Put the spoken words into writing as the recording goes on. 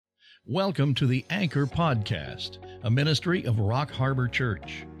Welcome to the Anchor Podcast, a ministry of Rock Harbor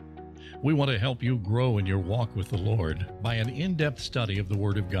Church. We want to help you grow in your walk with the Lord by an in-depth study of the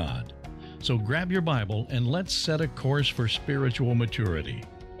Word of God. So grab your Bible and let's set a course for spiritual maturity.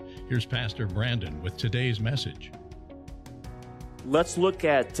 Here's Pastor Brandon with today's message. Let's look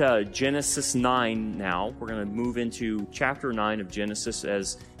at Genesis 9 now. We're going to move into chapter 9 of Genesis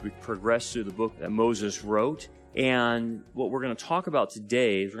as we progress through the book that Moses wrote. And what we're going to talk about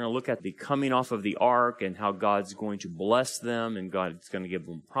today is we're going to look at the coming off of the ark and how God's going to bless them and God's going to give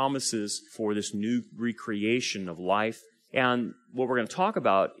them promises for this new recreation of life. And what we're going to talk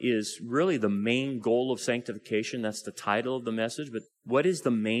about is really the main goal of sanctification. That's the title of the message. But what is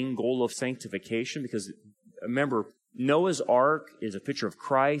the main goal of sanctification? Because remember, Noah's ark is a picture of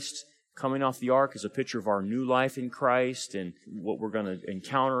Christ. Coming off the ark is a picture of our new life in Christ and what we're going to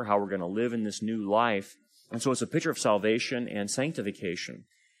encounter, how we're going to live in this new life. And so it's a picture of salvation and sanctification.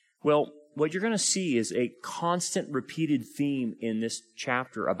 Well, what you're going to see is a constant repeated theme in this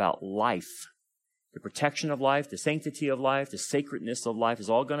chapter about life. The protection of life, the sanctity of life, the sacredness of life is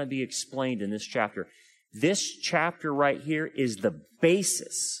all going to be explained in this chapter. This chapter right here is the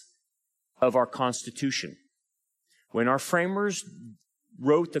basis of our Constitution. When our framers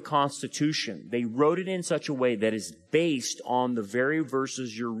wrote the Constitution, they wrote it in such a way that is based on the very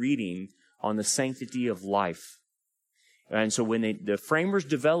verses you're reading on the sanctity of life. And so when the framers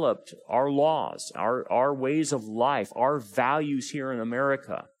developed our laws, our ways of life, our values here in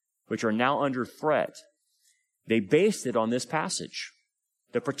America, which are now under threat, they based it on this passage.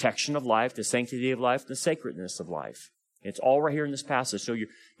 The protection of life, the sanctity of life, the sacredness of life. It's all right here in this passage. So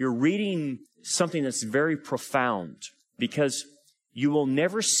you're reading something that's very profound, because you will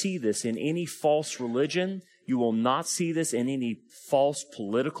never see this in any false religion. You will not see this in any false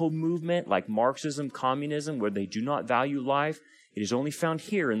political movement like Marxism, communism, where they do not value life. It is only found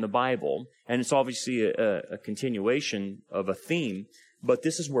here in the Bible, and it's obviously a continuation of a theme, but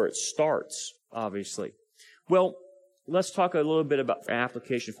this is where it starts, obviously. Well, let's talk a little bit about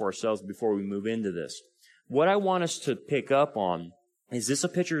application for ourselves before we move into this. What I want us to pick up on is this a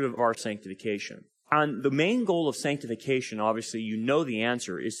picture of our sanctification. And the main goal of sanctification, obviously, you know the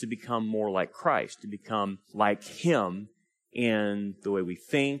answer, is to become more like Christ, to become like Him in the way we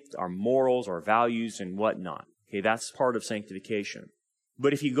think, our morals, our values, and whatnot. Okay, that's part of sanctification.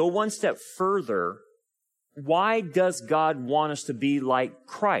 But if you go one step further, why does God want us to be like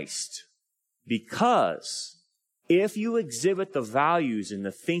Christ? Because if you exhibit the values and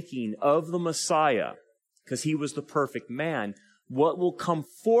the thinking of the Messiah, because He was the perfect man, what will come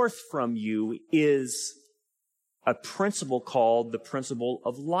forth from you is a principle called the principle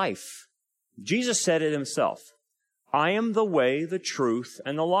of life. Jesus said it Himself. I am the way, the truth,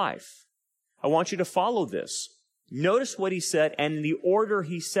 and the life. I want you to follow this. Notice what He said and the order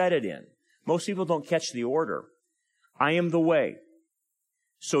He said it in. Most people don't catch the order. I am the way.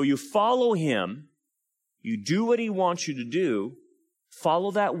 So you follow Him. You do what He wants you to do.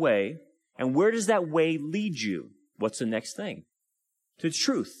 Follow that way. And where does that way lead you? What's the next thing? To the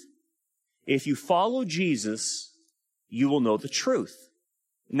truth. If you follow Jesus, you will know the truth.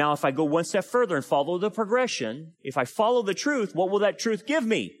 Now, if I go one step further and follow the progression, if I follow the truth, what will that truth give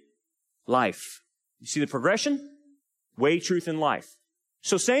me? Life. You see the progression? Way, truth, and life.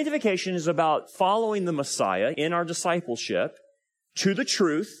 So sanctification is about following the Messiah in our discipleship to the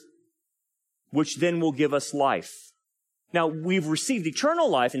truth, which then will give us life. Now, we've received eternal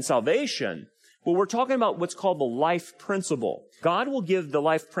life in salvation, but we're talking about what's called the life principle. God will give the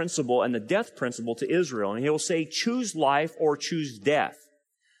life principle and the death principle to Israel, and He'll say, choose life or choose death.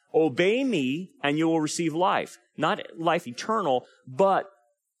 Obey me, and you will receive life. Not life eternal, but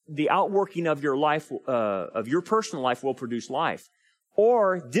the outworking of your life, of your personal life will produce life.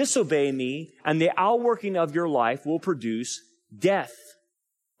 Or disobey me, and the outworking of your life will produce death.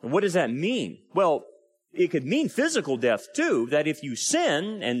 And what does that mean? Well, it could mean physical death too, that if you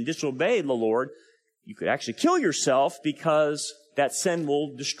sin and disobey the Lord, you could actually kill yourself because that sin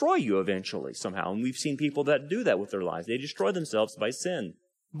will destroy you eventually somehow. And we've seen people that do that with their lives. They destroy themselves by sin.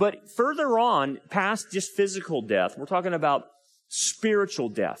 But further on, past just physical death, we're talking about spiritual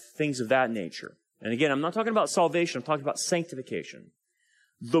death, things of that nature. And again, I'm not talking about salvation, I'm talking about sanctification.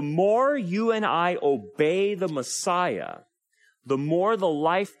 The more you and I obey the Messiah, the more the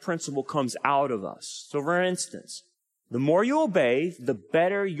life principle comes out of us. So for instance, the more you obey, the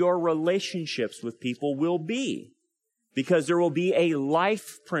better your relationships with people will be, because there will be a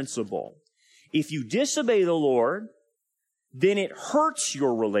life principle. If you disobey the Lord, then it hurts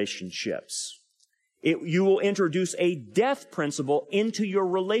your relationships. You will introduce a death principle into your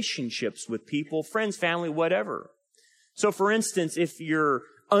relationships with people, friends, family, whatever. So for instance, if you're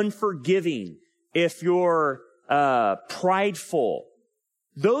unforgiving, if you're prideful,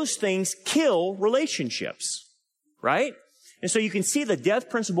 those things kill relationships, right? And so you can see the death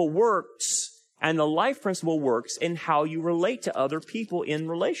principle works and the life principle works in how you relate to other people in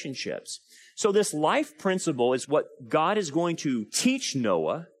relationships. So this life principle is what God is going to teach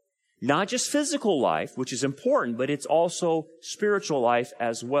Noah, not just physical life, which is important, but it's also spiritual life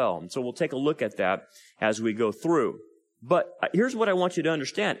as well. And so we'll take a look at that as we go through. But here's what I want you to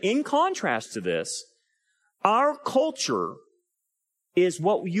understand. In contrast to this, our culture is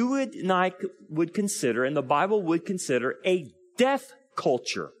what you and I would consider, and the Bible would consider, a death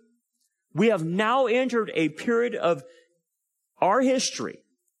culture. We have now entered a period of our history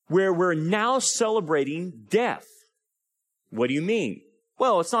where we're now celebrating death. What do you mean?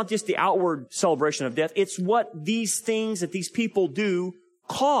 Well, it's not just the outward celebration of death. It's what these things that these people do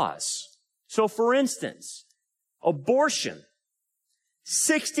cause. So, for instance, abortion.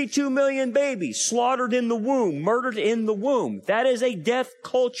 62 million babies slaughtered in the womb, murdered in the womb. That is a death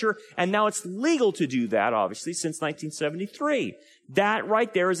culture, and now it's legal to do that, obviously, since 1973. That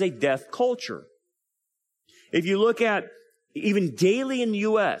right there is a death culture. If you look at even daily in the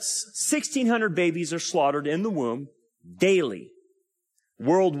U.S., 1,600 babies are slaughtered in the womb daily.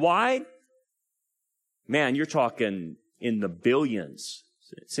 Worldwide, man, you're talking in the billions.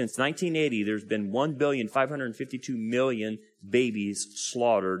 Since 1980, there's been 1,552,000,000 babies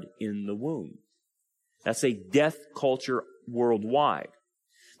slaughtered in the womb. That's a death culture worldwide.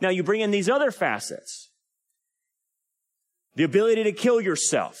 Now, you bring in these other facets. The ability to kill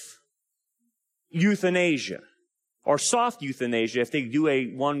yourself. Euthanasia. Or soft euthanasia if they do a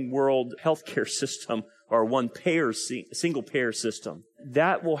one-world healthcare system or one-payer, single-payer system.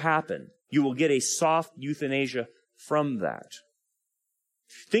 That will happen. You will get a soft euthanasia from that.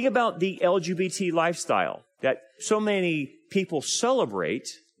 Think about the LGBT lifestyle that so many people celebrate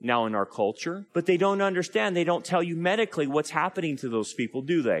now in our culture, but they don't understand. They don't tell you medically what's happening to those people,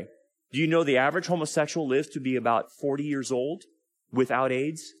 do they? Do you know the average homosexual lives to be about 40 years old without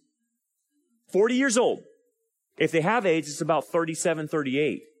AIDS? 40 years old. If they have AIDS, it's about 37,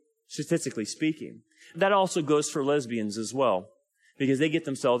 38, statistically speaking. That also goes for lesbians as well, because they get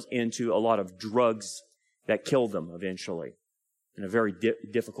themselves into a lot of drugs that kill them eventually. In a very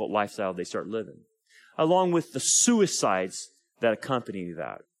difficult lifestyle they start living, along with the suicides that accompany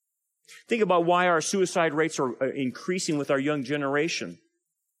that. Think about why our suicide rates are increasing with our young generation.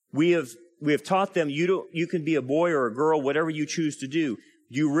 We have taught them you can be a boy or a girl, whatever you choose to do.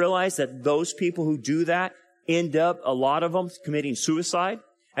 Do you realize that those people who do that end up, a lot of them, committing suicide?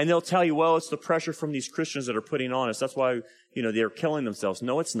 And they'll tell you, well, it's the pressure from these Christians that are putting on us. That's why, they're killing themselves.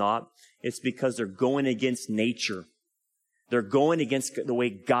 No, it's not. It's because they're going against nature. They're going against the way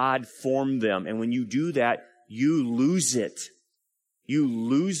God formed them. And when you do that, you lose it. You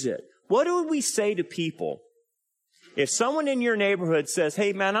lose it. What would we say to people if someone in your neighborhood says,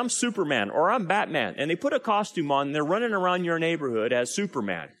 hey, man, I'm Superman or I'm Batman, and they put a costume on and they're running around your neighborhood as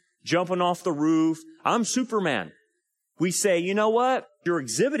Superman, jumping off the roof, I'm Superman. We say, you know what? You're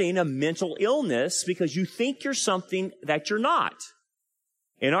exhibiting a mental illness because you think you're something that you're not.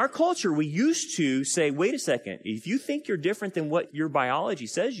 In our culture, we used to say, wait a second, if you think you're different than what your biology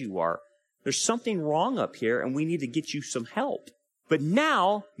says you are, there's something wrong up here and we need to get you some help. But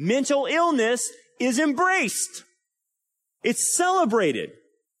now, mental illness is embraced. It's celebrated.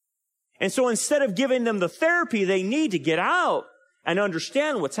 And so instead of giving them the therapy they need to get out and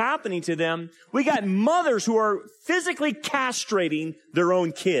understand what's happening to them, we got mothers who are physically castrating their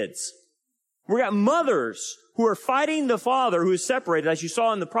own kids. We got mothers who are fighting the father who is separated, as you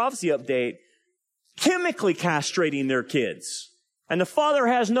saw in the prophecy update, chemically castrating their kids. And the father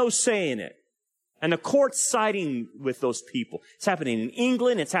has no say in it. And the court's siding with those people. It's happening in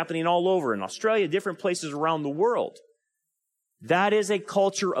England. It's happening all over in Australia, different places around the world. That is a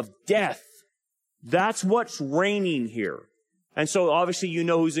culture of death. That's what's reigning here. And so obviously you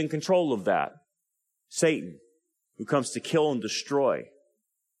know who's in control of that. Satan, who comes to kill and destroy.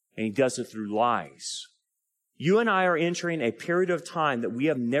 And he does it through lies. You and I are entering a period of time that we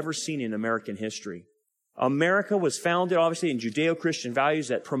have never seen in American history. America was founded, obviously, in Judeo-Christian values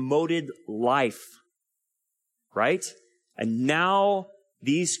that promoted life. Right? And now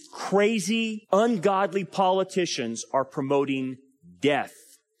these crazy, ungodly politicians are promoting death.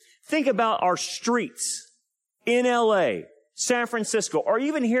 Think about our streets in L.A., San Francisco, or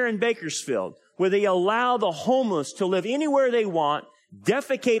even here in Bakersfield, where they allow the homeless to live anywhere they want,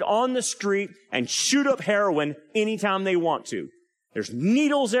 defecate on the street, and shoot up heroin anytime they want to. There's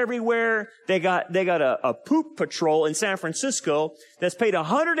needles everywhere. They got a poop patrol in San Francisco that's paid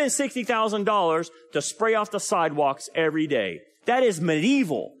 $160,000 to spray off the sidewalks every day. That is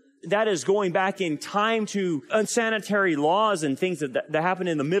medieval. That is going back in time to unsanitary laws and things that happened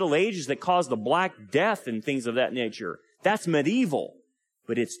in the Middle Ages that caused the Black Death and things of that nature. That's medieval,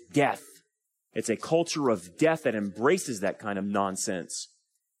 but it's death. It's a culture of death that embraces that kind of nonsense.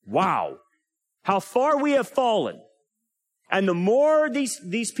 Wow. How far we have fallen. And the more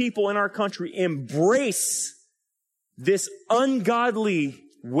these people in our country embrace this ungodly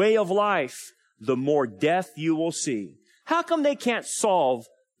way of life, the more death you will see. How come they can't solve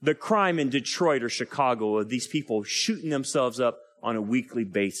the crime in Detroit or Chicago of these people shooting themselves up on a weekly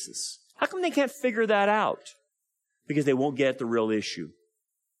basis? How come they can't figure that out? Because they won't get at the real issue.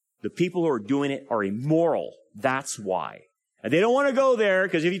 The people who are doing it are immoral. That's why. And they don't want to go there,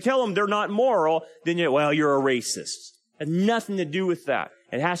 because if you tell them they're not moral, then you're a racist. It has nothing to do with that.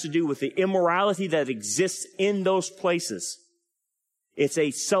 It has to do with the immorality that exists in those places. It's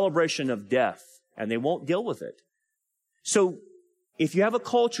a celebration of death, and they won't deal with it. So, if you have a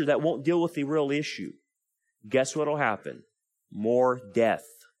culture that won't deal with the real issue, guess what will happen? More death.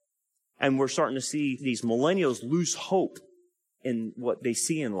 And we're starting to see these millennials lose hope in what they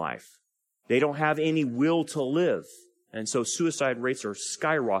see in life. They don't have any will to live. And so suicide rates are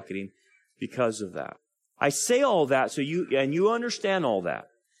skyrocketing because of that. I say all that so you understand all that.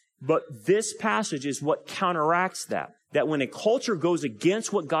 But this passage is what counteracts that. That when a culture goes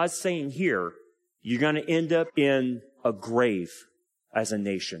against what God's saying here, you're going to end up in a grave as a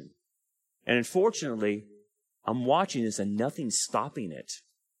nation. And unfortunately, I'm watching this and nothing's stopping it.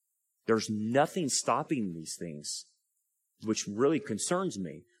 There's nothing stopping these things, which really concerns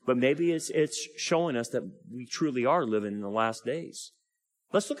me. But maybe it's showing us that we truly are living in the last days.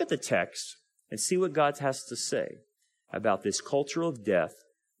 Let's look at the text and see what God has to say about this culture of death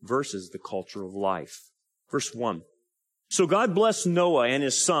versus the culture of life. Verse 1. So God blessed Noah and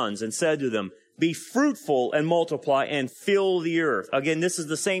his sons and said to them, be fruitful and multiply and fill the earth. Again, this is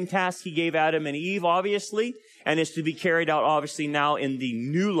the same task he gave Adam and Eve, obviously, and it's to be carried out, obviously, now in the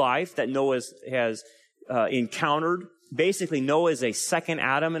new life that Noah has encountered. Basically, Noah is a second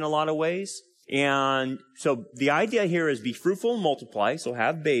Adam in a lot of ways. And so the idea here is be fruitful and multiply, so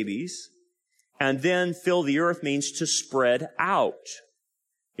have babies. And then fill the earth means to spread out,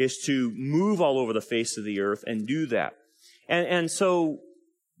 is to move all over the face of the earth and do that. And so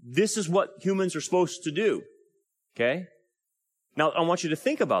this is what humans are supposed to do. Okay? Now, I want you to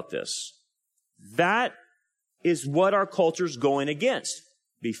think about this. That is what our culture is going against.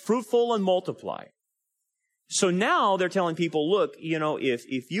 Be fruitful and multiply. So now they're telling people, look,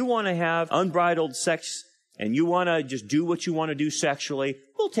 if you want to have unbridled sex and you want to just do what you want to do sexually,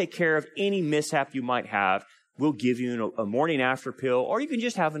 we'll take care of any mishap you might have. We'll give you a morning after pill, or you can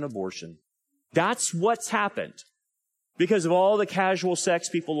just have an abortion. That's what's happened because of all the casual sex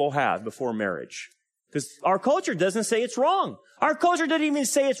people will have before marriage. Because our culture doesn't say it's wrong. Our culture doesn't even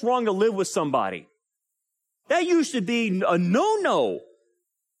say it's wrong to live with somebody. That used to be a no-no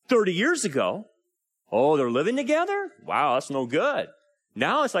 30 years ago. Oh, they're living together? Wow, that's no good.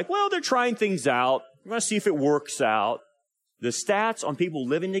 Now it's like, well, they're trying things out. We're going to see if it works out. The stats on people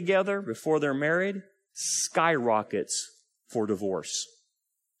living together before they're married skyrockets for divorce.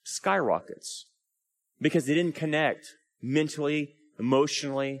 Skyrockets. Because they didn't connect mentally,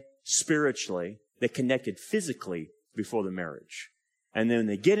 emotionally, spiritually. They connected physically before the marriage. And then when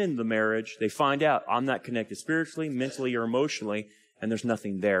they get into the marriage, they find out, I'm not connected spiritually, mentally, or emotionally, and there's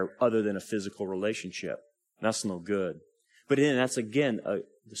nothing there other than a physical relationship. That's no good. But then that's, again,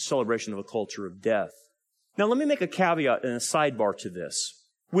 the celebration of a culture of death. Now, let me make a caveat and a sidebar to this.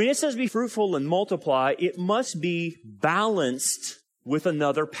 When it says be fruitful and multiply, it must be balanced with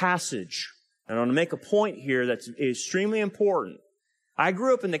another passage. And I want to make a point here that's extremely important. I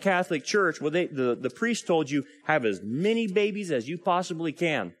grew up in the Catholic Church where the priest told you, have as many babies as you possibly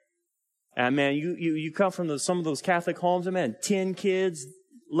can. And man, you come from some of those Catholic homes, and man, 10 kids,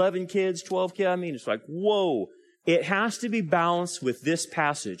 11 kids, 12 kids. I mean, it's like, whoa. It has to be balanced with this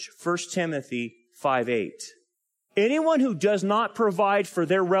passage, 1 Timothy 5:8. Anyone who does not provide for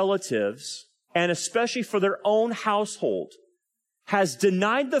their relatives, and especially for their own household, has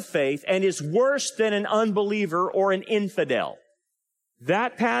denied the faith and is worse than an unbeliever or an infidel.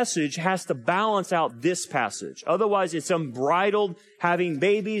 That passage has to balance out this passage. Otherwise, it's unbridled, having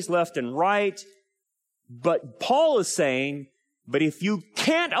babies left and right. But Paul is saying, but if you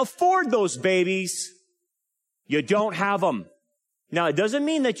can't afford those babies, you don't have them. Now, it doesn't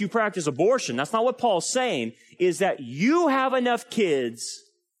mean that you practice abortion. That's not what Paul's saying. Is that you have enough kids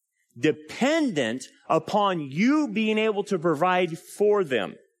dependent upon you being able to provide for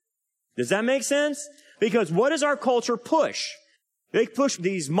them. Does that make sense? Because what does our culture push? They push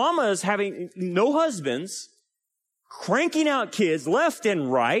these mamas having no husbands, cranking out kids left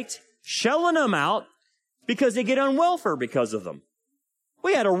and right, shelling them out because they get on welfare because of them.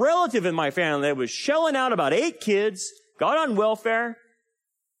 We had a relative in my family that was shelling out about 8 kids, got on welfare,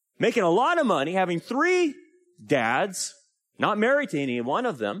 making a lot of money, having 3 dads, not married to any one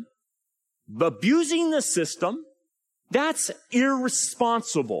of them, abusing the system. That's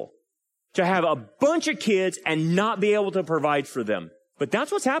irresponsible to have a bunch of kids and not be able to provide for them. But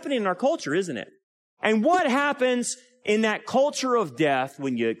that's what's happening in our culture, isn't it? And what happens in that culture of death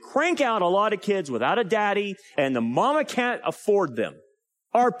when you crank out a lot of kids without a daddy and the mama can't afford them?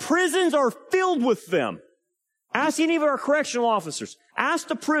 Our prisons are filled with them. Ask any of our correctional officers. Ask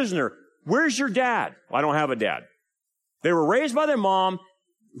the prisoner, where's your dad? Well, I don't have a dad. They were raised by their mom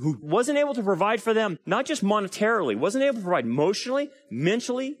who wasn't able to provide for them, not just monetarily, wasn't able to provide emotionally,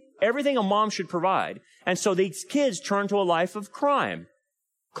 mentally, everything a mom should provide. And so these kids turn to a life of crime.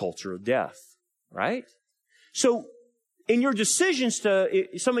 Culture of death, right? So in your decisions to,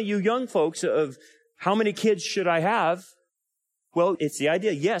 some of you young folks of how many kids should I have? Well, it's the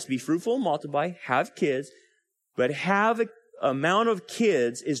idea, yes, be fruitful and multiply, have kids, but have amount of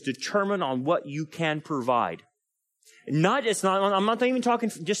kids is determined on what you can provide. I'm not even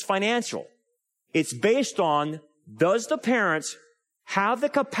talking just financial. It's based on, does the parents have the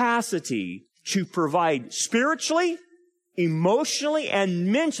capacity to provide spiritually, emotionally,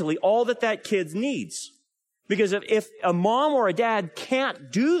 and mentally all that kid needs? Because if a mom or a dad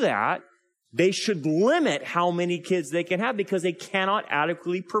can't do that, they should limit how many kids they can have because they cannot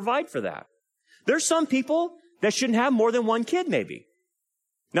adequately provide for that. There's some people that shouldn't have more than 1 kid, maybe.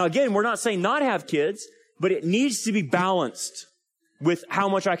 Now, again, we're not saying not have kids, but it needs to be balanced with how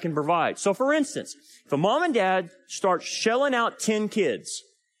much I can provide. So, for instance, if a mom and dad start shelling out 10 kids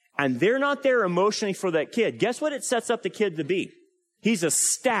and they're not there emotionally for that kid, guess what it sets up the kid to be? He's a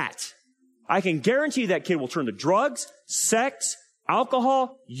stat. I can guarantee that kid will turn to drugs, sex,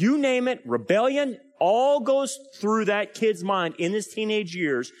 alcohol, you name it, rebellion, all goes through that kid's mind in his teenage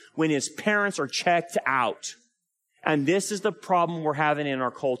years when his parents are checked out. And this is the problem we're having in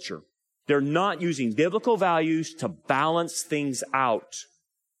our culture. They're not using biblical values to balance things out.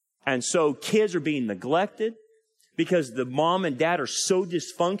 And so kids are being neglected because the mom and dad are so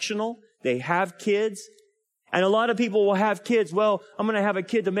dysfunctional. They have kids. And a lot of people will have kids. Well, I'm going to have a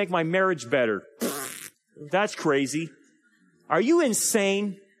kid to make my marriage better. That's crazy. Are you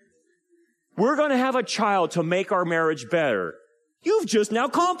insane? We're going to have a child to make our marriage better. You've just now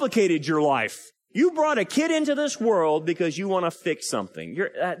complicated your life. You brought a kid into this world because you want to fix something.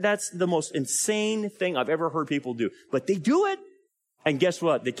 That's the most insane thing I've ever heard people do. But they do it. And guess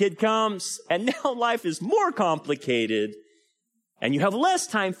what? The kid comes, and now life is more complicated, and you have less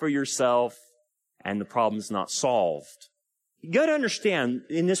time for yourself, and the problem's not solved. You got to understand,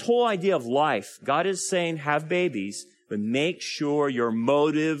 in this whole idea of life, God is saying, have babies, but make sure your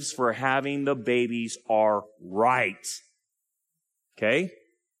motives for having the babies are right. Okay?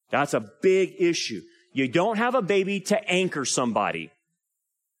 That's a big issue. You don't have a baby to anchor somebody.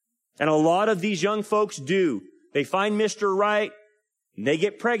 And a lot of these young folks do. They find Mr. Right, and they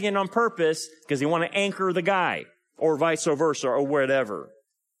get pregnant on purpose because they want to anchor the guy, or vice versa, or whatever.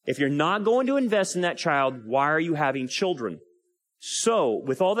 If you're not going to invest in that child, why are you having children? So,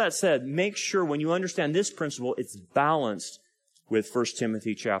 with all that said, make sure when you understand this principle, it's balanced with 1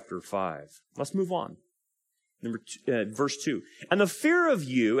 Timothy chapter 5. Let's move on. Verse 2. And the fear of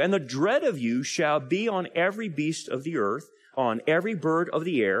you and the dread of you shall be on every beast of the earth, on every bird of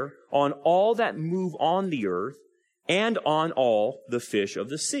the air, on all that move on the earth, and on all the fish of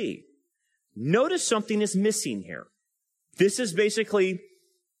the sea. Notice something is missing here. This is basically,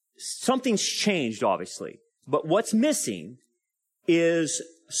 something's changed, obviously. But what's missing is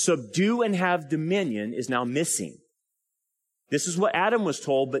subdue and have dominion is now missing. This is what Adam was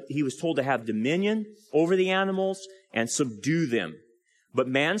told, but he was told to have dominion over the animals and subdue them. But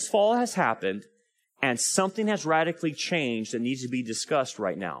man's fall has happened, and something has radically changed that needs to be discussed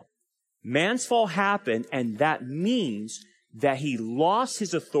right now. Man's fall happened, and that means that he lost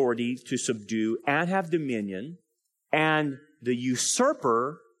his authority to subdue and have dominion, and the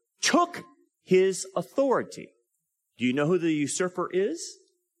usurper took his authority. Do you know who the usurper is?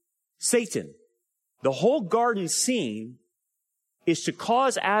 Satan. The whole garden scene is to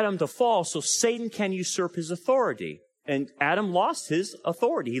cause Adam to fall so Satan can usurp his authority. And Adam lost his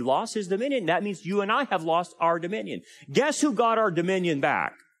authority. He lost his dominion. That means you and I have lost our dominion. Guess who got our dominion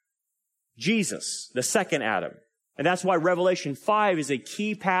back? Jesus, the second Adam. And that's why Revelation 5 is a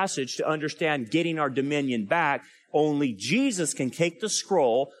key passage to understand getting our dominion back. Only Jesus can take the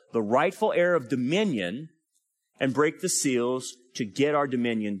scroll, the rightful heir of dominion, and break the seals to get our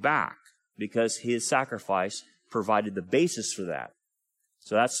dominion back, because his sacrifice provided the basis for that.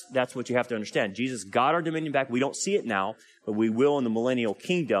 So that's what you have to understand. Jesus got our dominion back. We don't see it now, but we will in the millennial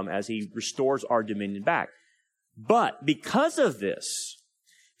kingdom as he restores our dominion back. But because of this,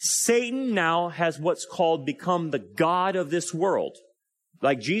 Satan now has what's called become the god of this world.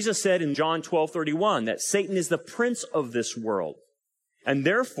 Like Jesus said in John 12:31, that Satan is the prince of this world. And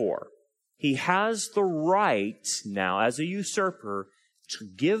therefore, he has the right now as a usurper to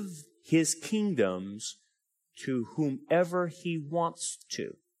give his kingdoms to whomever he wants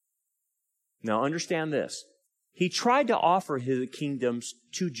to. Now understand this. He tried to offer his kingdoms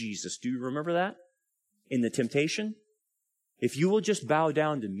to Jesus. Do you remember that? In the temptation? If you will just bow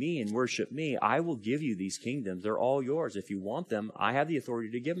down to me and worship me, I will give you these kingdoms. They're all yours. If you want them, I have the authority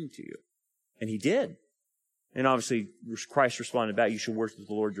to give them to you. And he did. And obviously, Christ responded back, you should worship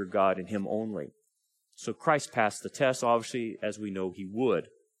the Lord your God and him only. So Christ passed the test, obviously, as we know he would.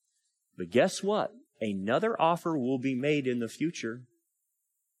 But guess what? Another offer will be made in the future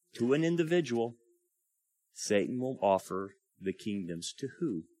to an individual. Satan will offer the kingdoms to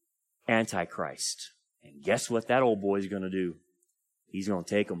who? Antichrist. And guess what that old boy's going to do? He's going to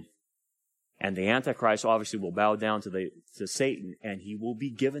take them. And the Antichrist obviously will bow down to Satan, and he will be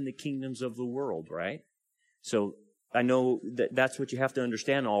given the kingdoms of the world, right? So I know that's what you have to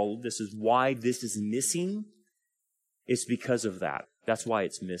understand. All this is why this is missing. It's because of that. That's why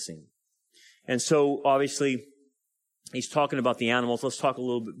it's missing. And so obviously he's talking about the animals. Let's talk a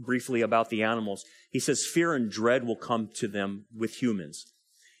little bit briefly about the animals. He says fear and dread will come to them with humans.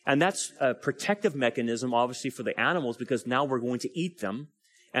 And that's a protective mechanism, obviously, for the animals, because now we're going to eat them.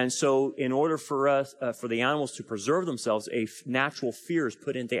 And so in order for us, for the animals to preserve themselves, a natural fear is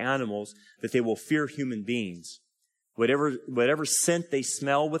put into animals that they will fear human beings. Whatever scent they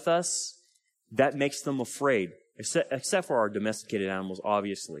smell with us, that makes them afraid, except for our domesticated animals,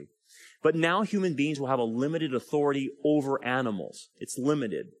 obviously. But now human beings will have a limited authority over animals. It's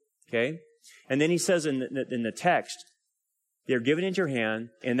limited, okay? And then he says in the text, they're given into your hand,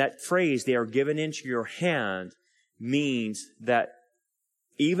 and that phrase, they are given into your hand, means that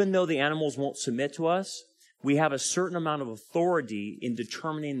even though the animals won't submit to us, we have a certain amount of authority in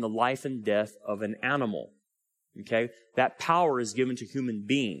determining the life and death of an animal. Okay? That power is given to human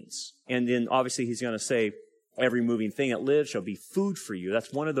beings. And then obviously he's going to say, every moving thing that lives shall be food for you.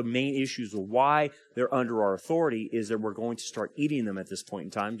 That's one of the main issues of why they're under our authority, is that we're going to start eating them at this point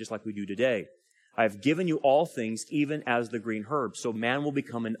in time, just like we do today. I have given you all things, even as the green herb. So man will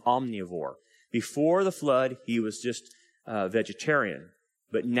become an omnivore. Before the flood, he was just vegetarian.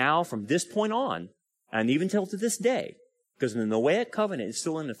 But now, from this point on, and even till to this day, because the Noahic covenant is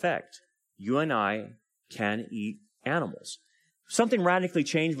still in effect, you and I can eat animals. Something radically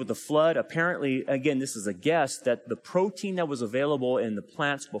changed with the flood. Apparently, again, this is a guess, that the protein that was available in the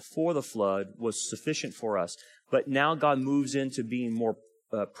plants before the flood was sufficient for us. But now God moves into being more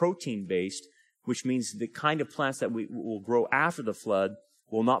protein-based, which means the kind of plants that we will grow after the flood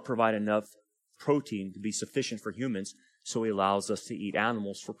will not provide enough protein to be sufficient for humans, so he allows us to eat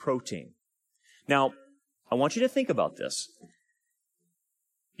animals for protein. Now, I want you to think about this.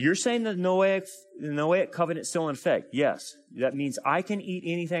 You're saying that the Noahic covenant is still in effect. Yes. That means I can eat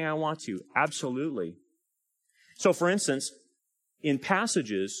anything I want to. Absolutely. So, for instance, in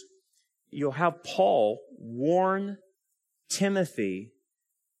passages, you'll have Paul warn Timothy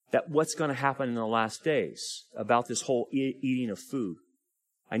that what's going to happen in the last days about this whole eating of food.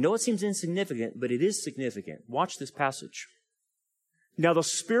 I know it seems insignificant, but it is significant. Watch this passage. Now, the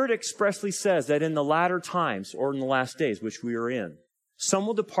Spirit expressly says that in the latter times, or in the last days, which we are in, some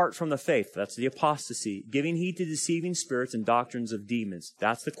will depart from the faith. That's the apostasy, giving heed to deceiving spirits and doctrines of demons.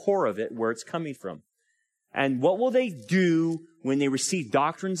 That's the core of it, where it's coming from. And what will they do when they receive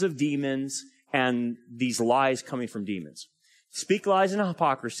doctrines of demons and these lies coming from demons? Speak lies and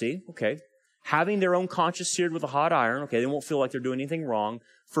hypocrisy, okay. Having their own conscience seared with a hot iron, okay, they won't feel like they're doing anything wrong.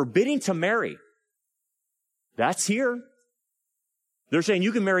 Forbidding to marry. That's here. They're saying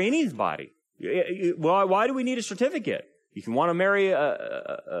you can marry anybody. Well, why do we need a certificate? If you want to marry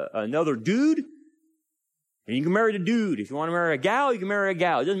another dude, and you can marry the dude. If you want to marry a gal, you can marry a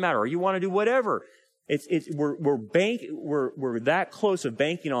gal. It doesn't matter. Or you want to do whatever. We're that close of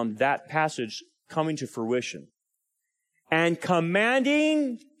banking on that passage coming to fruition. And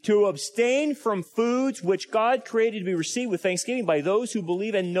commanding to abstain from foods which God created to be received with thanksgiving by those who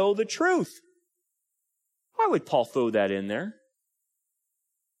believe and know the truth. Why would Paul throw that in there?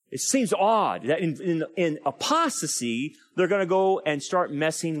 It seems odd that in apostasy, they're going to go and start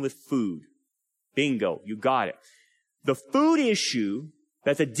messing with food. Bingo, you got it. The food issue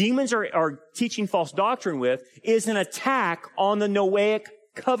that the demons are teaching false doctrine with is an attack on the Noahic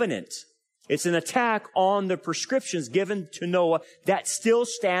covenant. It's an attack on the prescriptions given to Noah that still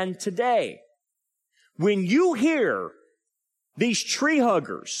stand today. When you hear these tree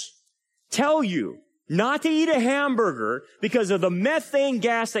huggers tell you not to eat a hamburger because of the methane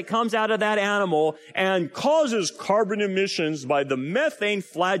gas that comes out of that animal and causes carbon emissions by the methane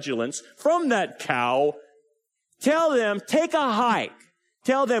flagellants from that cow, tell them, take a hike.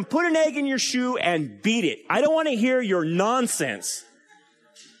 Tell them, put an egg in your shoe and beat it. I don't want to hear your nonsense.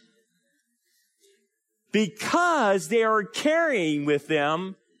 Because they are carrying with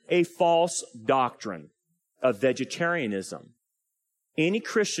them a false doctrine of vegetarianism. Any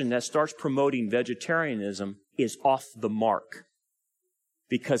Christian that starts promoting vegetarianism is off the mark.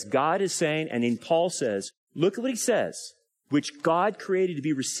 Because God is saying, and in Paul says, look at what he says, which God created to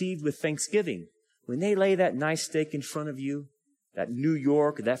be received with thanksgiving. When they lay that nice steak in front of you, that New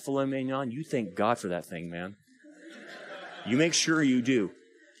York, that filet mignon, you thank God for that thing, man. You make sure you do.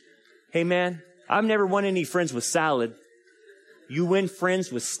 Hey, man, I've never won any friends with salad. You win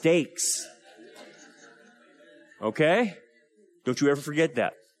friends with steaks. Okay? Don't you ever forget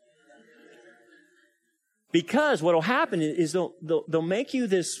that. Because what will happen is they'll make you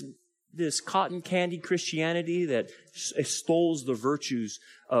this cotton candy Christianity that extols the virtues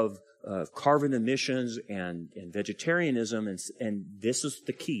of carbon emissions and vegetarianism, and this is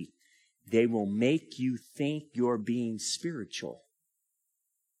the key. They will make you think you're being spiritual.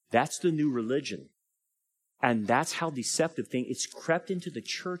 That's the new religion. And that's how deceptive it's crept into the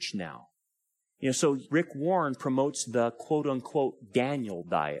church now. You know, so Rick Warren promotes the quote-unquote Daniel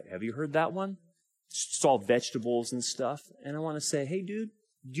diet. Have you heard that one? It's all vegetables and stuff. And I want to say, hey, dude,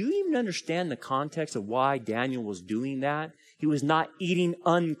 do you even understand the context of why Daniel was doing that? He was not eating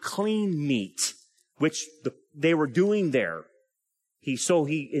unclean meat, which they were doing there. He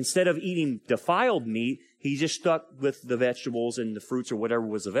instead of eating defiled meat, he just stuck with the vegetables and the fruits or whatever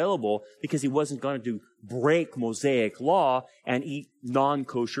was available because he wasn't going to break Mosaic law and eat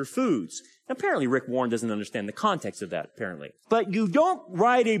non-kosher foods. Now, apparently, Rick Warren doesn't understand the context of that, apparently. But you don't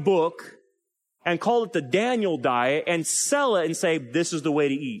write a book and call it the Daniel diet and sell it and say, this is the way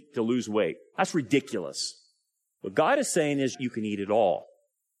to eat to lose weight. That's ridiculous. What God is saying is you can eat it all.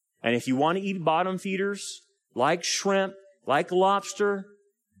 And if you want to eat bottom feeders, like shrimp, like lobster,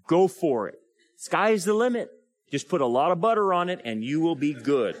 go for it. Sky's the limit. Just put a lot of butter on it and you will be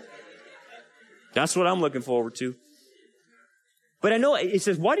good. That's what I'm looking forward to. But I know it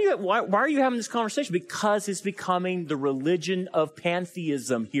says, why are you having this conversation? Because it's becoming the religion of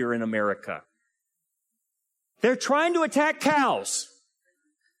pantheism here in America. They're trying to attack cows,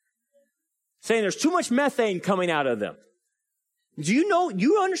 saying there's too much methane coming out of them. Do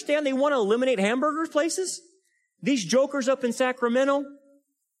you understand they want to eliminate hamburger places? These jokers up in Sacramento,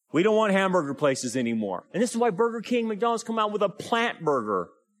 we don't want hamburger places anymore. And this is why Burger King, McDonald's come out with a plant burger.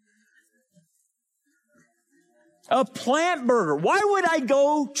 A plant burger. Why would I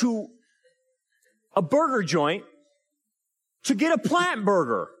go to a burger joint to get a plant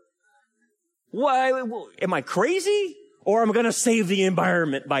burger? Why, am I crazy? Or am I going to save the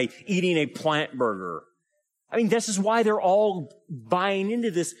environment by eating a plant burger? I mean, this is why they're all buying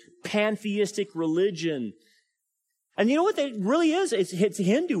into this pantheistic religion. And you know what that really is? It's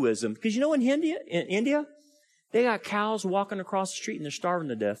Hinduism. Because you know in India, they got cows walking across the street and they're starving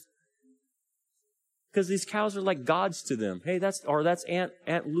to death. Because these cows are like gods to them. Hey, that's Aunt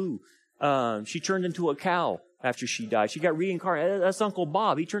Lou. She turned into a cow after she died. She got reincarnated. That's Uncle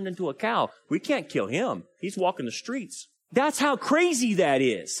Bob. He turned into a cow. We can't kill him. He's walking the streets. That's how crazy that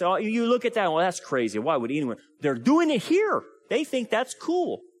is. So you look at that, well, that's crazy. Why would anyone? They're doing it here. They think that's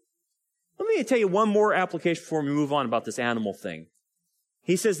cool. Let me tell you one more application before we move on about this animal thing.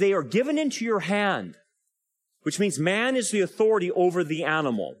 He says they are given into your hand, which means man is the authority over the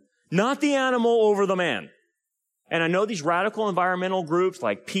animal, not the animal over the man. And I know these radical environmental groups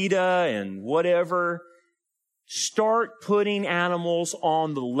like PETA and whatever start putting animals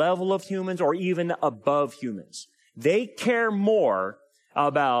on the level of humans or even above humans. They care more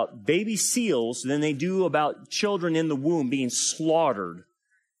about baby seals than they do about children in the womb being slaughtered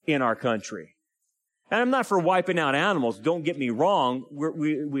in our country. And I'm not for wiping out animals. Don't get me wrong.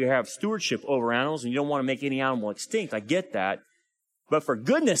 We have stewardship over animals, and you don't want to make any animal extinct. I get that. But for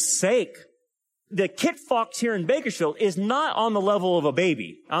goodness sake, the kit fox here in Bakersfield is not on the level of a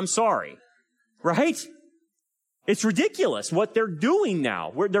baby. I'm sorry. Right? It's ridiculous what they're doing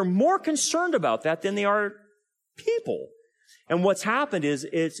now. They're more concerned about that than they are people. And what's happened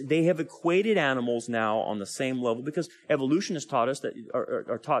is they have equated animals now on the same level because evolution has taught us that,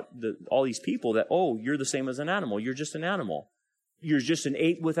 or taught all these people that, oh, you're the same as an animal. You're just an animal. You're just an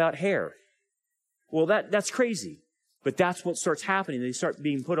ape without hair. Well, that's crazy. But that's what starts happening. They start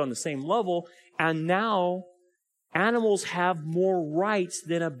being put on the same level, and now animals have more rights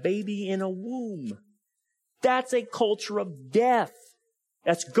than a baby in a womb. That's a culture of death.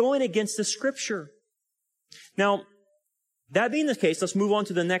 That's going against the Scripture. Now, that being the case, let's move on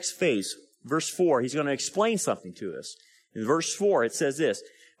to the next phase. Verse 4, he's going to explain something to us. In verse 4, it says this,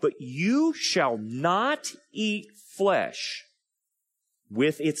 "But you shall not eat flesh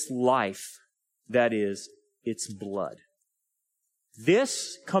with its life, that is, its blood."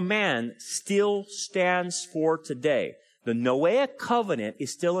 This command still stands for today. The Noahic covenant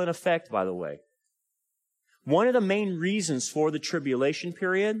is still in effect, by the way. One of the main reasons for the tribulation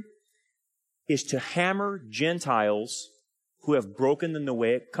period is to hammer Gentiles who have broken the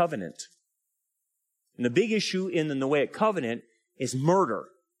Noahic covenant. And the big issue in the Noahic covenant is murder.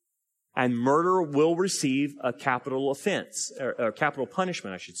 And murder will receive a capital offense, or capital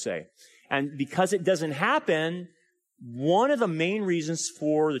punishment, I should say. And because it doesn't happen, one of the main reasons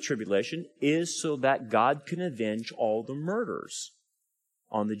for the tribulation is so that God can avenge all the murders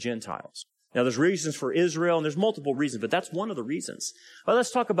on the Gentiles. Now, there's reasons for Israel, and there's multiple reasons, but that's one of the reasons. Well,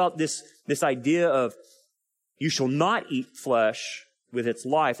 let's talk about this idea of you shall not eat flesh with its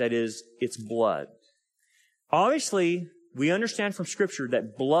life, that is, its blood. Obviously, we understand from Scripture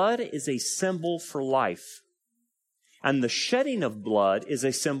that blood is a symbol for life, and the shedding of blood is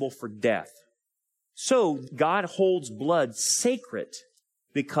a symbol for death. So, God holds blood sacred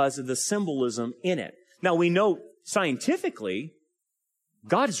because of the symbolism in it. Now, we know scientifically,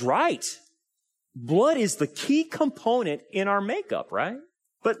 God is right. Blood is the key component in our makeup, right?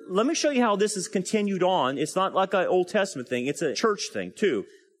 But let me show you how this is continued on. It's not like an Old Testament thing. It's a church thing, too.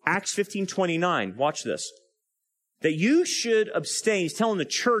 Acts 15:29. Watch this. That you should abstain, he's telling the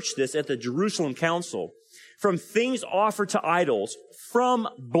church this at the Jerusalem Council, from things offered to idols, from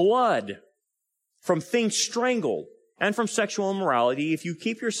blood, from things strangled, and from sexual immorality. If you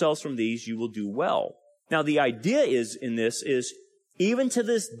keep yourselves from these, you will do well. Now, the idea is, even to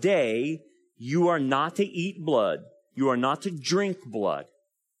this day, you are not to eat blood. You are not to drink blood.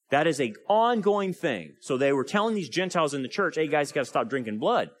 That is an ongoing thing. So they were telling these Gentiles in the church, hey, guys, you got to stop drinking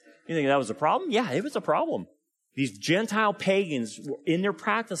blood. You think that was a problem? Yeah, it was a problem. These Gentile pagans, in their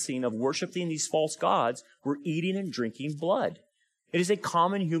practicing of worshiping these false gods, were eating and drinking blood. It is a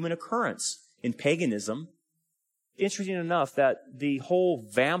common human occurrence in paganism. Interesting enough that the whole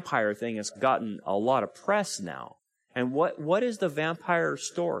vampire thing has gotten a lot of press now. And what is the vampire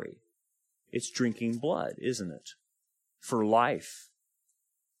story? It's drinking blood, isn't it? For life.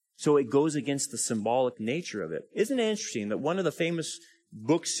 So it goes against the symbolic nature of it. Isn't it interesting that one of the famous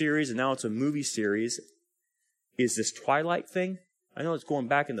book series, and now it's a movie series, is this Twilight thing? I know it's going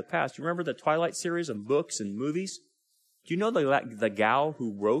back in the past. You remember the Twilight series of books and movies? Do you know the gal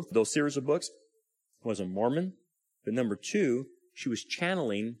who wrote those series of books was a Mormon? But number two, she was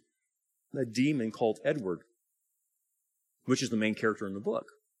channeling a demon called Edward, which is the main character in the book,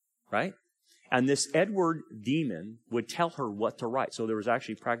 right? And this Edward demon would tell her what to write. So there was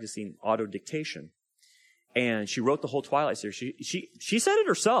actually practicing auto-dictation. And she wrote the whole Twilight series. She said it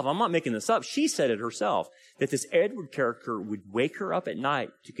herself. I'm not making this up. She said it herself. That this Edward character would wake her up at night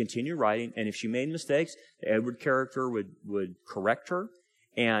to continue writing. And if she made mistakes, the Edward character would correct her.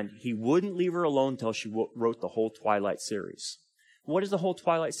 And he wouldn't leave her alone until she wrote the whole Twilight series. What is the whole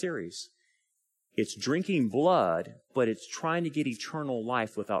Twilight series? It's drinking blood, but it's trying to get eternal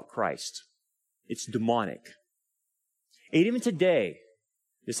life without Christ. It's demonic. And even today,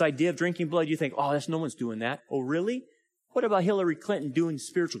 this idea of drinking blood, you think, oh, no one's doing that. Oh, really? What about Hillary Clinton doing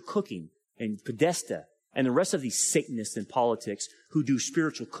spiritual cooking and Podesta and the rest of these Satanists in politics who do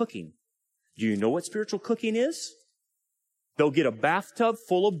spiritual cooking? Do you know what spiritual cooking is? They'll get a bathtub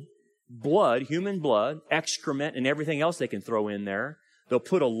full of blood, human blood, excrement, and everything else they can throw in there. They'll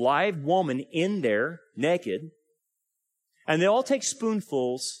put a live woman in there, naked, and they all take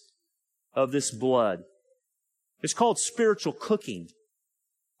spoonfuls of this blood. It's called spiritual cooking.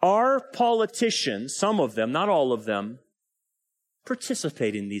 Our politicians, some of them, not all of them,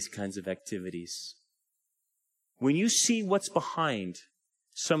 participate in these kinds of activities. When you see what's behind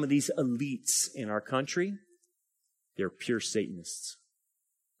some of these elites in our country, they're pure Satanists.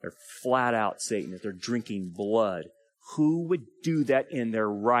 They're flat out Satanists. They're drinking blood. Who would do that in their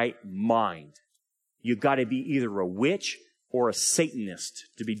right mind? You've got to be either a witch or a Satanist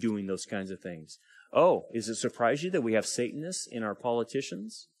to be doing those kinds of things. Oh, does it surprise you that we have Satanists in our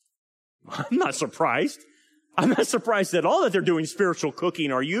politicians? I'm not surprised. I'm not surprised at all that they're doing spiritual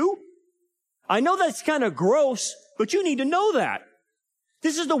cooking, are you? I know that's kind of gross, but you need to know that.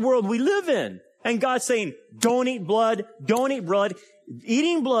 This is the world we live in. And God's saying, don't eat blood, don't eat blood.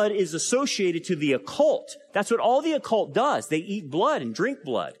 Eating blood is associated to the occult. That's what all the occult does. They eat blood and drink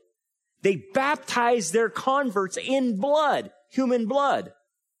blood. They baptize their converts in blood, human blood.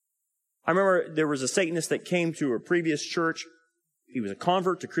 I remember there was a Satanist that came to a previous church. He was a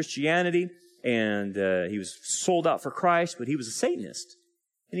convert to Christianity, and he was sold out for Christ, but he was a Satanist.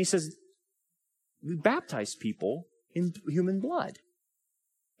 And he says, we baptize people in human blood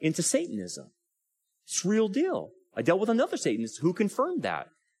into Satanism. It's real deal. I dealt with another Satanist who confirmed that.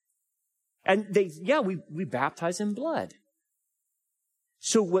 And we baptize in blood.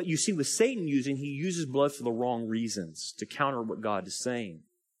 So what you see with Satan he uses blood for the wrong reasons to counter what God is saying.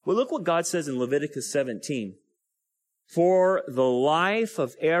 Well, look what God says in Leviticus 17. For the life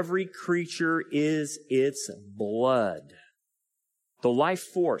of every creature is its blood. The life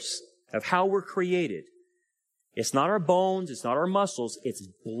force of how we're created. It's not our bones, it's not our muscles, it's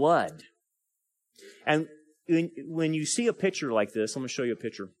blood. And when you see a picture like this, I'm going to show you a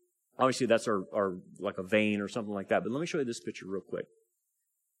picture. Obviously, that's our like a vein or something like that. But let me show you this picture real quick.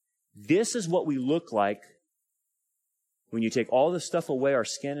 This is what we look like when you take all this stuff away, our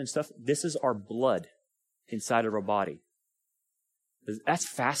skin and stuff. This is our blood inside of our body. That's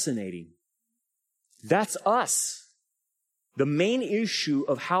fascinating. That's us. The main issue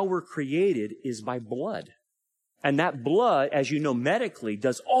of how we're created is by blood. And that blood, as you know medically,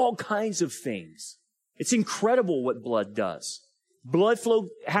 does all kinds of things. It's incredible what blood does. Blood flow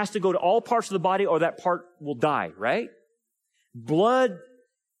has to go to all parts of the body or that part will die, right? Blood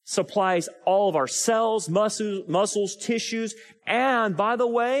supplies all of our cells, muscles, tissues. And by the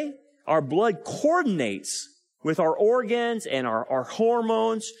way, our blood coordinates with our organs and our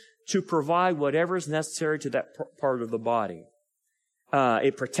hormones to provide whatever is necessary to that part of the body.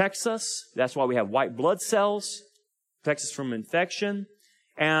 It protects us. That's why we have white blood cells. Protects us from infection.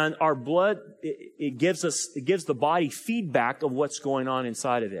 And our blood, it gives the body feedback of what's going on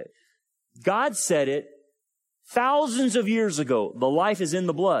inside of it. God said it thousands of years ago. The life is in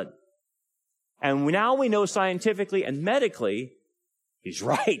the blood. And now we know scientifically and medically, He's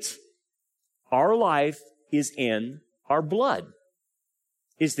right. Our life is in our blood.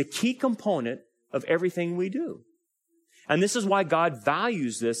 Is the key component of everything we do. And this is why God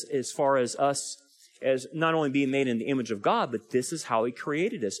values this as far as us as not only being made in the image of God, but this is how He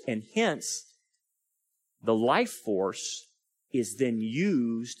created us. And hence, the life force is then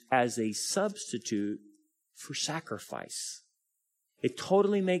used as a substitute for sacrifice. It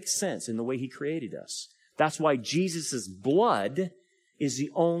totally makes sense in the way He created us. That's why Jesus' blood is the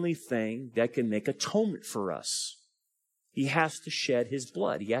only thing that can make atonement for us. He has to shed His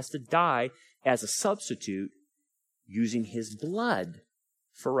blood. He has to die as a substitute using His blood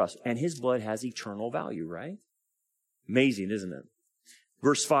for us. And His blood has eternal value, right? Amazing, isn't it?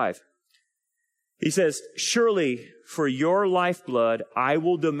 Verse 5. He says, surely for your lifeblood I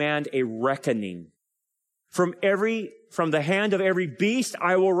will demand a reckoning. From the hand of every beast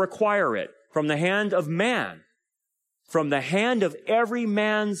I will require it. From the hand of man. From the hand of every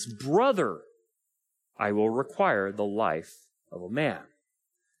man's brother I will require the life of a man.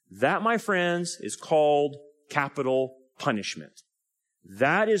 That, my friends, is called capital punishment.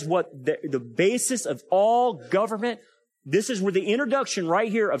 That is what the basis of all government. This is where the introduction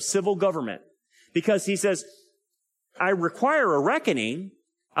right here of civil government. Because He says, I require a reckoning.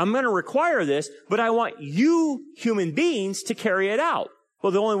 I'm going to require this, but I want you human beings to carry it out.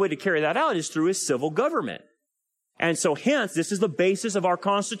 Well, the only way to carry that out is through His civil government. And so hence, this is the basis of our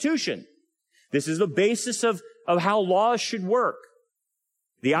Constitution. This is the basis of how laws should work.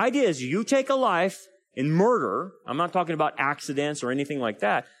 The idea is you take a life in murder. I'm not talking about accidents or anything like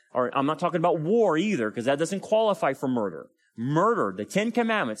that. Or I'm not talking about war either, because that doesn't qualify for murder. Murder, the 10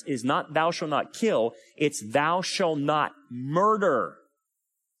 Commandments, is not thou shalt not kill. It's thou shalt not murder,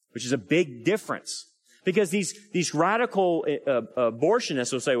 which is a big difference. Because these radical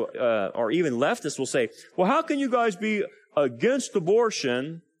abortionists will say, or even leftists will say, well, how can you guys be against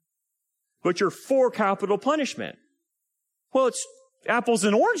abortion, but you're for capital punishment? Well, it's apples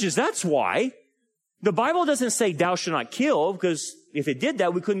and oranges, that's why. The Bible doesn't say thou shalt not kill, because if it did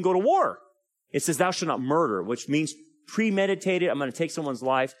that, we couldn't go to war. It says thou shalt not murder, which means premeditated. I'm going to take someone's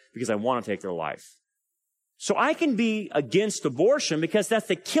life because I want to take their life. So I can be against abortion because that's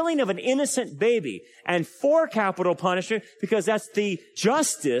the killing of an innocent baby, and for capital punishment because that's the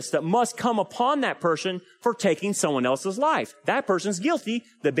justice that must come upon that person for taking someone else's life. That person's guilty.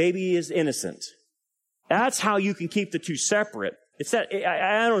 The baby is innocent. That's how you can keep the two separate. It's that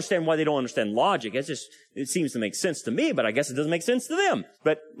I don't understand why they don't understand logic. It seems to make sense to me, but I guess it doesn't make sense to them.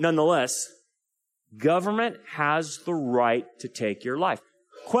 But nonetheless, government has the right to take your life.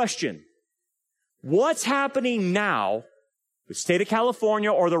 Question. What's happening now, the state of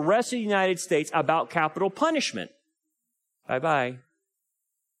California or the rest of the United States, about capital punishment? Bye-bye.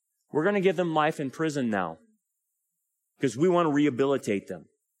 We're going to give them life in prison now because we want to rehabilitate them.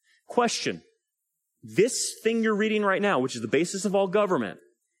 Question. This thing you're reading right now, which is the basis of all government,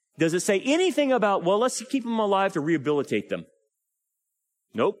 does it say anything about, well, let's keep them alive to rehabilitate them?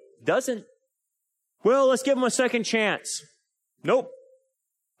 Nope, doesn't. Well, let's give them a second chance. Nope.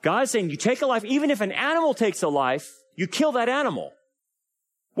 God's saying you take a life, even if an animal takes a life, you kill that animal.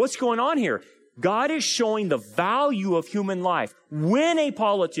 What's going on here? God is showing the value of human life. When a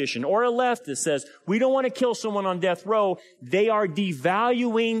politician or a leftist says, we don't want to kill someone on death row, they are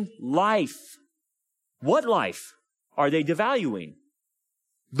devaluing life. What life are they devaluing?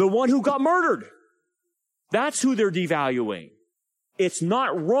 The one who got murdered. That's who they're devaluing. It's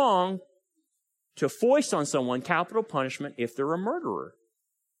not wrong to foist on someone capital punishment if they're a murderer.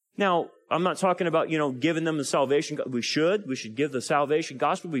 Now, I'm not talking about, giving them the salvation. We should give the salvation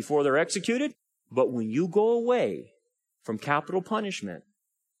gospel before they're executed. But when you go away from capital punishment,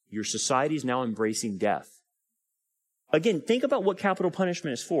 your society is now embracing death. Again, think about what capital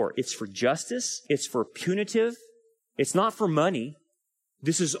punishment is for. It's for justice. It's for punitive. It's not for money.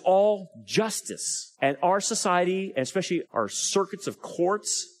 This is all justice. And our society, and especially our circuits of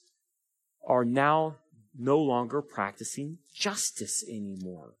courts, are now no longer practicing justice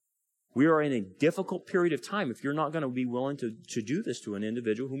anymore. We are in a difficult period of time if you're not going to be willing to do this to an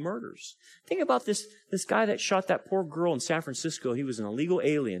individual who murders. Think about this guy that shot that poor girl in San Francisco. He was an illegal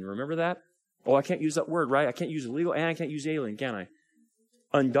alien. Remember that? Oh, I can't use that word, right? I can't use illegal and I can't use alien, can I?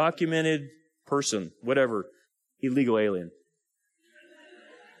 Undocumented person, whatever. Illegal alien.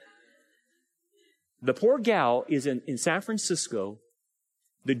 The poor gal is in San Francisco.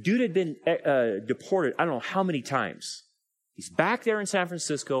 The dude had been deported, I don't know how many times. He's back there in San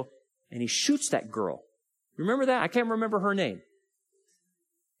Francisco, and he shoots that girl. Remember that? I can't remember her name.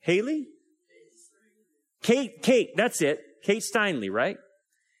 Haley? Kate, that's it. Kate Steinle, right?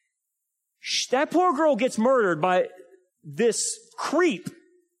 That poor girl gets murdered by this creep.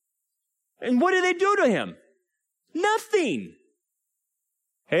 And what do they do to him? Nothing.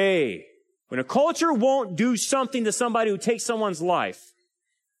 Hey, when a culture won't do something to somebody who takes someone's life,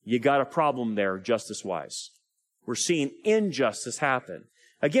 you got a problem there, justice-wise. We're seeing injustice happen.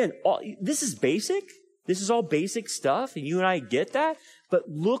 Again, this is basic. This is all basic stuff, and you and I get that. But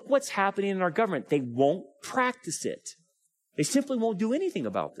look what's happening in our government. They won't practice it. They simply won't do anything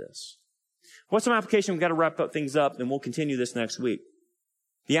about this. What's some application? We've got to wrap up things up, and we'll continue this next week.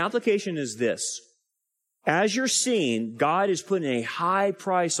 The application is this. As you're seeing, God is putting a high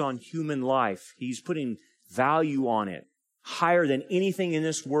price on human life. He's putting value on it, higher than anything in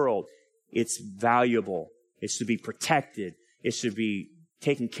this world. It's valuable. It's to be protected. It's to be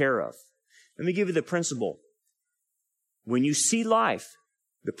taken care of. Let me give you the principle. When you see life,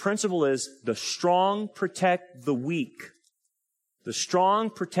 the principle is the strong protect the weak. The strong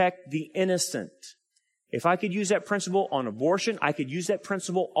protect the innocent. If I could use that principle on abortion, I could use that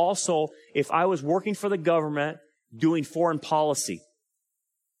principle also if I was working for the government doing foreign policy.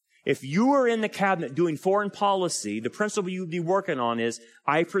 If you were in the cabinet doing foreign policy, the principle you'd be working on is,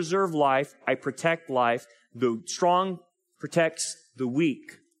 I preserve life, I protect life, the strong protects the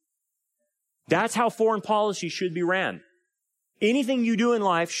weak. That's how foreign policy should be ran. Anything you do in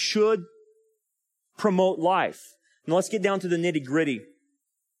life should promote life. Now let's get down to the nitty-gritty.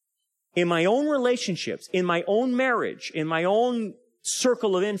 In my own relationships, in my own marriage, in my own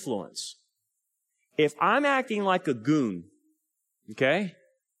circle of influence, if I'm acting like a goon, okay,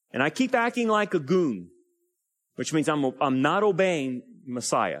 and I keep acting like a goon, which means I'm not obeying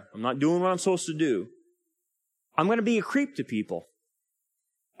Messiah, I'm not doing what I'm supposed to do, I'm going to be a creep to people.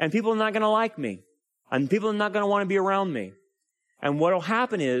 And people are not going to like me. And people are not going to want to be around me. And what will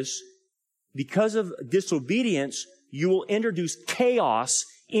happen is, because of disobedience, you will introduce chaos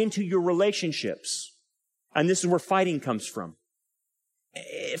into your relationships. And this is where fighting comes from.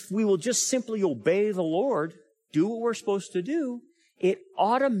 If we will just simply obey the Lord, do what we're supposed to do, it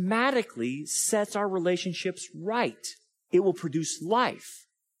automatically sets our relationships right. It will produce life.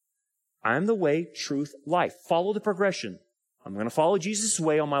 I'm the way, truth, life. Follow the progression. I'm going to follow Jesus'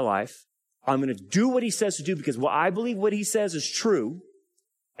 way on my life. I'm going to do what he says to do because I believe what he says is true.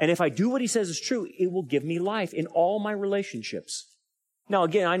 And if I do what he says is true, it will give me life in all my relationships. Now,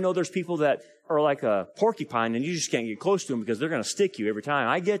 again, I know there's people that are like a porcupine and you just can't get close to them because they're going to stick you every time.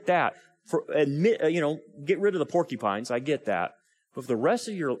 I get that. Get rid of the porcupines. I get that. But for the rest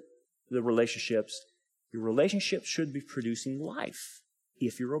of the relationships, your relationships should be producing life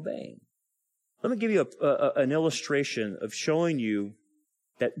if you're obeying. Let me give you an illustration of showing you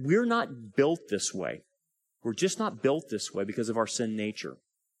that we're not built this way. We're just not built this way because of our sin nature.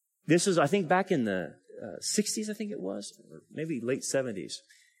 This is, I think, back in the 60s, I think it was, or maybe late 70s.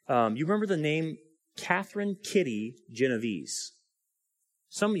 You remember the name Catherine Kitty Genovese?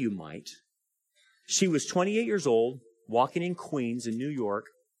 Some of you might. She was 28 years old, walking in Queens in New York,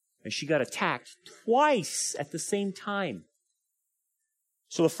 and she got attacked twice at the same time.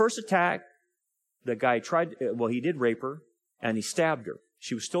 So the first attack, the guy he did rape her, and he stabbed her.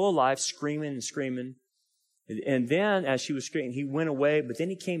 She was still alive, screaming and screaming. And then, as she was screaming, he went away, but then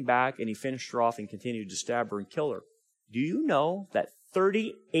he came back and he finished her off and continued to stab her and kill her. Do you know that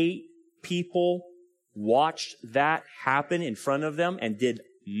 38 people watched that happen in front of them and did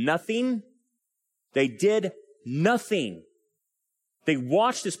nothing? They did nothing. They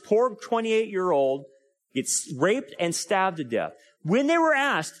watched this poor 28-year-old get raped and stabbed to death. When they were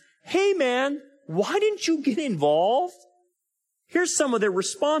asked, hey man, why didn't you get involved? Here's some of their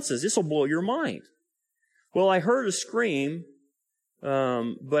responses. This will blow your mind. Well, I heard a scream,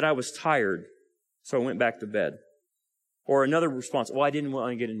 but I was tired, so I went back to bed. Or another response, I didn't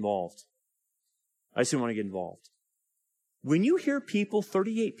want to get involved. I just didn't want to get involved. When you hear people,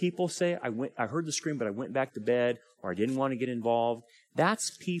 38 people say, I heard the scream, but I went back to bed, or I didn't want to get involved,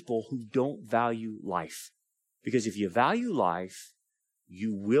 that's people who don't value life. Because if you value life,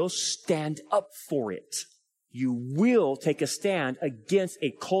 you will stand up for it. You will take a stand against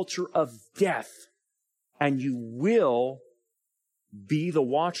a culture of death. And you will be the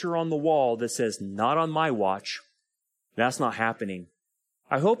watcher on the wall that says, not on my watch. That's not happening.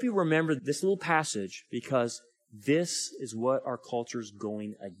 I hope you remember this little passage because this is what our culture is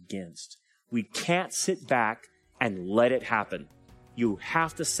going against. We can't sit back and let it happen. You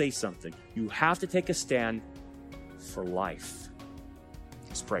have to say something. You have to take a stand for life.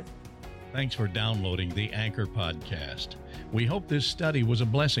 Let's pray. Thanks for downloading the Anchor Podcast. We hope this study was a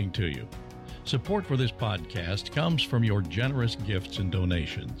blessing to you. Support for this podcast comes from your generous gifts and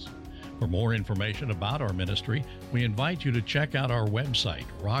donations. For more information about our ministry, we invite you to check out our website,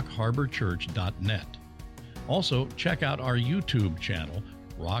 rockharborchurch.net. Also, check out our YouTube channel,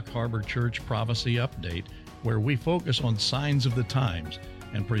 Rock Harbor Church Prophecy Update, where we focus on signs of the times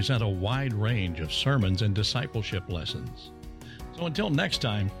and present a wide range of sermons and discipleship lessons. So until next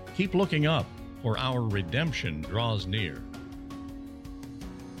time, keep looking up, for our redemption draws near.